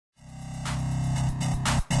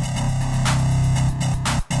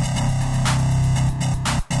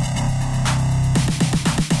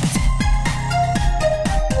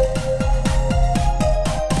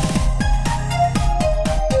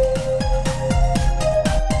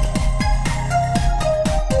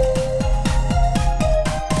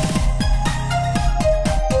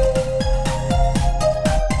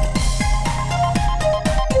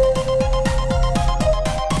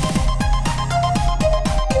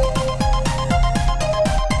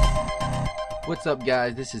What's up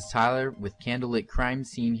guys, this is Tyler with Candlelit Crime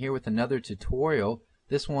Scene here with another tutorial.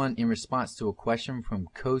 This one in response to a question from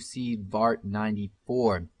Coseed Vart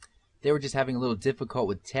 94. They were just having a little difficult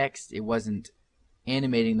with text. It wasn't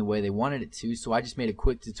animating the way they wanted it to, so I just made a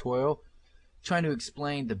quick tutorial trying to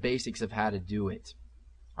explain the basics of how to do it.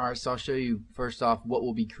 Alright, so I'll show you first off what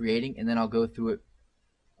we'll be creating, and then I'll go through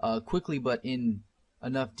it quickly but in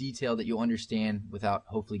enough detail that you'll understand without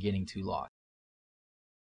hopefully getting too lost.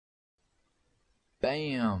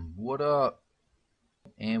 Bam! What up?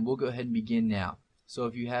 And we'll go ahead and begin now. So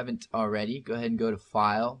if you haven't already, go ahead and go to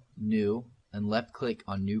File, New, and left click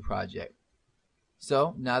on New Project.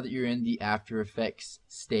 So now that you're in the After Effects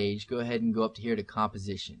stage, go ahead and go up to here to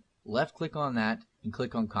Composition. Left click on that and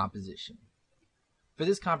click on Composition. For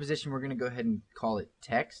this composition, we're going to go ahead and call it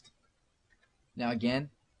Text. Now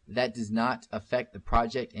again, that does not affect the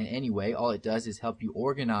project in any way. All it does is help you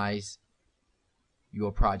organize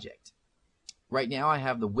your project. Right now I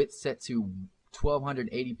have the width set to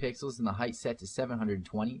 1280 pixels and the height set to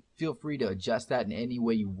 720. Feel free to adjust that in any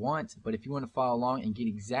way you want, but if you want to follow along and get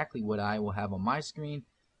exactly what I will have on my screen,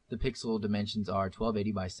 the pixel dimensions are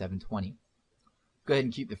 1280 by 720. Go ahead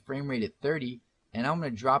and keep the frame rate at 30, and I'm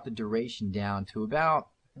going to drop the duration down to about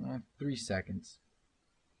 3 seconds.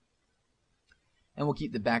 And we'll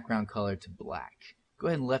keep the background color to black. Go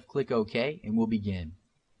ahead and left click OK, and we'll begin.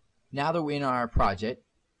 Now that we're in our project,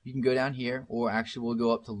 you can go down here, or actually we'll go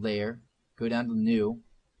up to Layer, go down to New,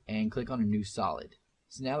 and click on a new solid.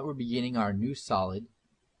 So now that we're beginning our new solid,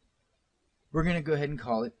 we're going to go ahead and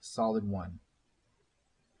call it Solid 1.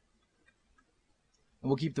 And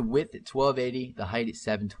we'll keep the width at 1280, the height at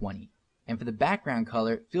 720. And for the background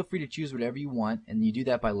color, feel free to choose whatever you want, and you do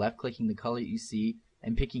that by left clicking the color you see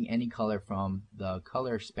and picking any color from the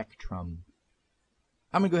color spectrum.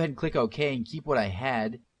 I'm going to go ahead and click OK and keep what I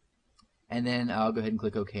had, and then I'll go ahead and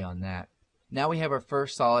click OK on that. Now we have our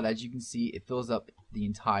first solid. As you can see, it fills up the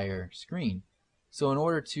entire screen. So in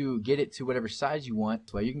order to get it to whatever size you want,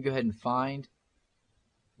 so you can go ahead and find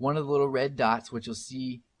one of the little red dots, which you'll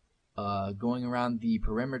see going around the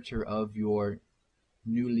perimeter of your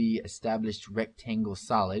newly established rectangle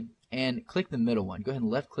solid, and click the middle one. Go ahead and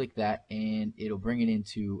left click that, and it'll bring it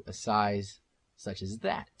into a size such as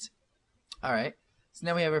that. Alright, so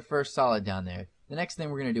now we have our first solid down there. The next thing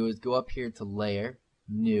we're going to do is go up here to Layer,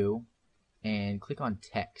 New, and click on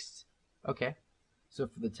Text. Okay, so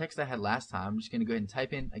for the text I had last time, I'm just going to go ahead and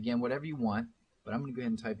type in, again, whatever you want, but I'm going to go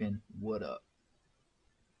ahead and type in, what up?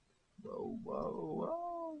 Whoa, whoa,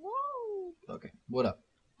 whoa, whoa. Okay, what up?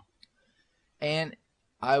 And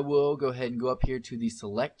I will go ahead and go up here to the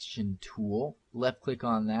Selection tool, left click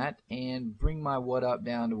on that, and bring my what up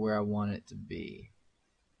down to where I want it to be.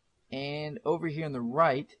 And over here on the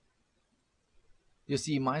right, you'll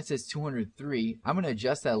see mine says 203. I'm going to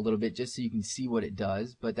adjust that a little bit just so you can see what it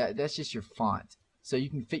does, but that's just your font. So you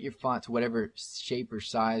can fit your font to whatever shape or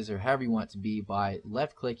size or however you want it to be by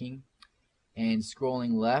left clicking, and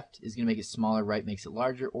scrolling left is going to make it smaller, right makes it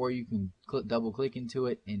larger, or you can double click into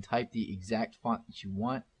it and type the exact font that you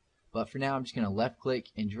want. But for now I'm just going to left click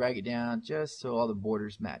and drag it down just so all the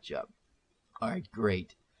borders match up. Alright,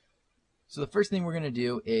 great. So the first thing we're going to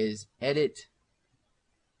do is edit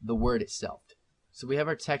the word itself. So we have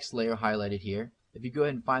our text layer highlighted here. If you go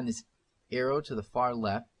ahead and find this arrow to the far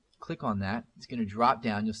left, click on that. It's going to drop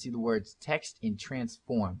down. You'll see the words text and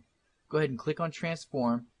transform. Go ahead and click on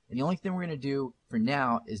transform, and the only thing we're going to do for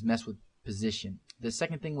now is mess with position. The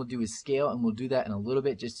second thing we'll do is scale, and we'll do that in a little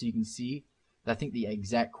bit just so you can see that I think the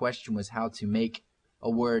exact question was how to make a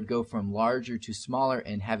word go from larger to smaller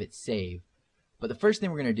and have it save. But the first thing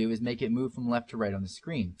we're going to do is make it move from left to right on the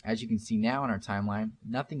screen. As you can see now in our timeline,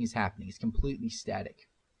 nothing is happening. It's completely static.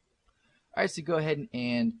 Alright, so go ahead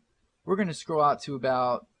and we're going to scroll out to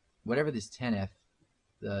about whatever this 10th,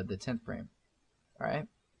 the 10th frame. Alright,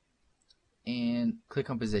 and click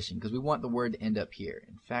on position because we want the word to end up here.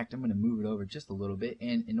 In fact, I'm going to move it over just a little bit,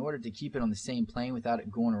 and in order to keep it on the same plane without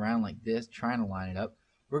it going around like this, trying to line it up,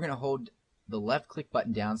 we're going to hold the left click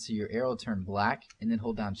button down so your arrow turn black, and then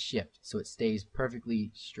hold down shift so it stays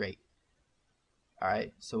perfectly straight.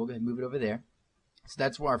 Alright, so we'll go ahead and move it over there. So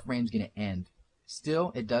that's where our frame's going to end.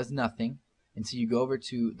 Still, it does nothing until you go over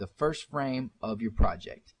to the first frame of your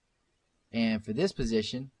project. And for this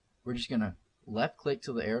position, we're just going to left click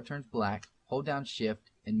till the arrow turns black, hold down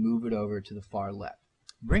shift, and move it over to the far left.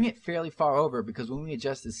 Bring it fairly far over because when we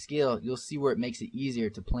adjust the scale, you'll see where it makes it easier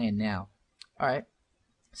to plan now. Alright.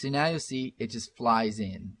 So now you'll see it just flies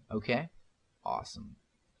in. Okay? Awesome.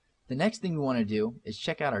 The next thing we want to do is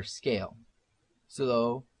check out our scale.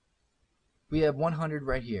 So we have 100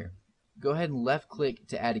 right here. Go ahead and left click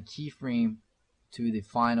to add a keyframe to the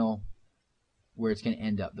final where it's going to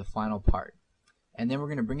end up, the final part. And then we're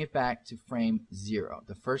going to bring it back to frame 0,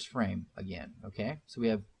 the first frame again. Okay, so we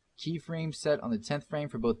have keyframes set on the 10th frame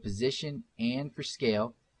for both position and for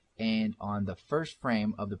scale, and on the first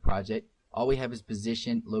frame of the project all we have is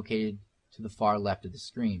position located to the far left of the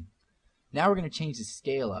screen. Now we're going to change the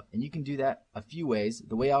scale up, and you can do that a few ways.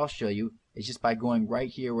 The way I'll show you is just by going right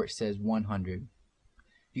here where it says 100.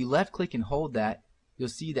 If you left click and hold that, you'll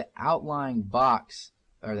see the outline box,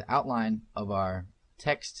 or the outline of our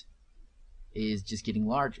text is just getting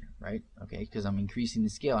larger, right? Okay, because I'm increasing the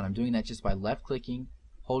scale, and I'm doing that just by left clicking,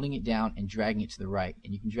 holding it down, and dragging it to the right.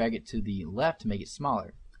 And you can drag it to the left to make it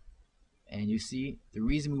smaller. And you see, the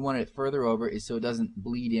reason we wanted it further over is so it doesn't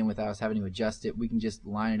bleed in without us having to adjust it. We can just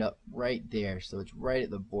line it up right there, so it's right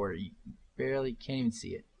at the border. You barely can't even see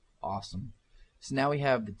it. Awesome. So now we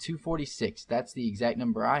have the 246. That's the exact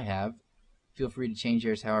number I have. Feel free to change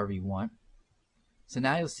yours however you want. So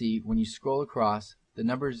now you'll see when you scroll across, the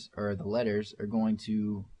numbers or the letters are going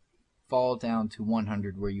to fall down to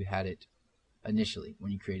 100 where you had it initially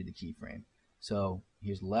when you created the keyframe. So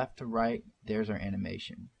here's left to right. There's our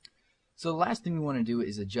animation. So the last thing we want to do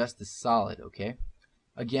is adjust the solid, okay?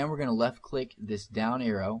 Again, we're going to left click this down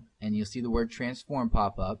arrow, and you'll see the word transform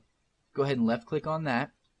pop up. Go ahead and left click on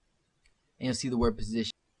that, and you'll see the word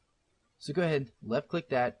position. So go ahead, left click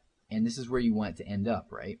that, and this is where you want it to end up,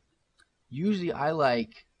 right? Usually I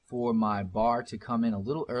like for my bar to come in a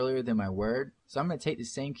little earlier than my word, so I'm going to take the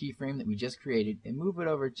same keyframe that we just created and move it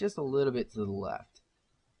over just a little bit to the left.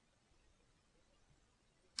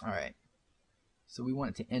 Alright. So we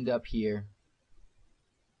want it to end up here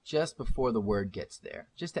just before the word gets there,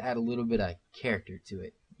 just to add a little bit of character to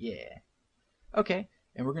it. Yeah. Okay,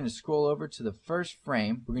 and we're going to scroll over to the first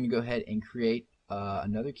frame. We're going to go ahead and create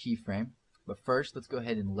another keyframe. But first, let's go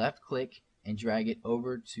ahead and left click and drag it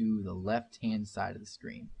over to the left hand side of the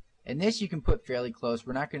screen. And this you can put fairly close.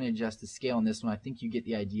 We're not going to adjust the scale on this one. I think you get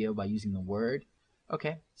the idea by using the word.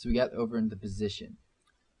 Okay, so we got over into position.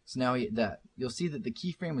 So now you'll see that the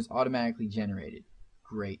keyframe was automatically generated.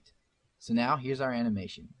 Great. So now here's our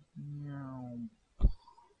animation.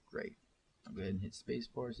 Great. I'll go ahead and hit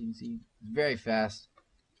spacebar so you can see. It's very fast.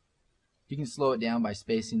 You can slow it down by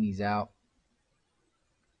spacing these out.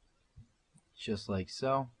 Just like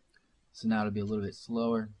so. So now it'll be a little bit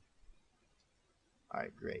slower.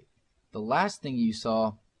 Alright, great. The last thing you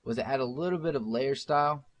saw was to add a little bit of layer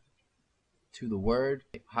style to the word.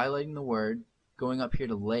 Highlighting the word, going up here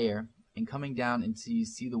to layer, and coming down until you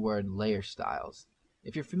see the word layer styles.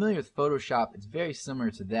 If you're familiar with Photoshop, it's very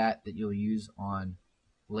similar to that you'll use on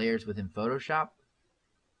layers within Photoshop.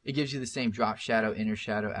 It gives you the same drop shadow, inner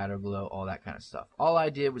shadow, outer glow, all that kind of stuff. All I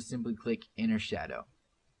did was simply click inner shadow.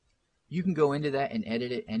 You can go into that and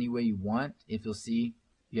edit it any way you want. If you'll see,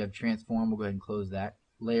 you have transform. We'll go ahead and close that.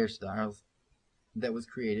 Layer styles that was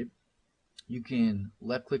created. You can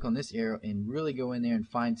left click on this arrow and really go in there and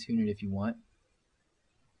fine tune it if you want.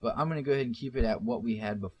 But I'm going to go ahead and keep it at what we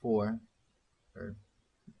had before. Or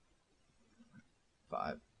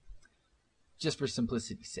 5. Just for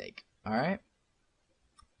simplicity's sake. Alright?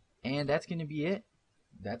 And that's going to be it.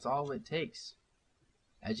 That's all it takes.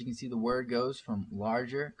 As you can see, the word goes from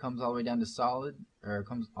larger, comes all the way down to solid, or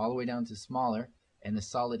comes all the way down to smaller, and the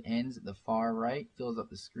solid ends at the far right, fills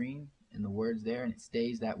up the screen, and the word's there, and it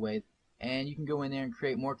stays that way. And you can go in there and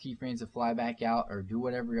create more keyframes to fly back out, or do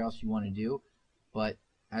whatever else you want to do. But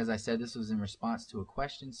as I said, this was in response to a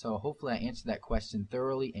question, so hopefully I answered that question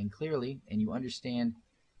thoroughly and clearly, and you understand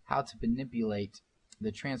how to manipulate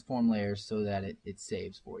the transform layers so that it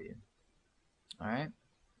saves for you. Alright?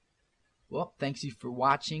 Well, thanks you for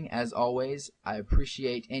watching. As always, I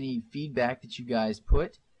appreciate any feedback that you guys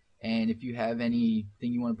put, and if you have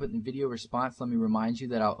anything you want to put in the video response, let me remind you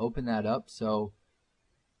that I'll open that up, so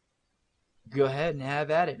go ahead and have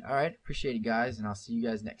at it. Alright, appreciate it guys, and I'll see you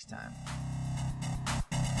guys next time.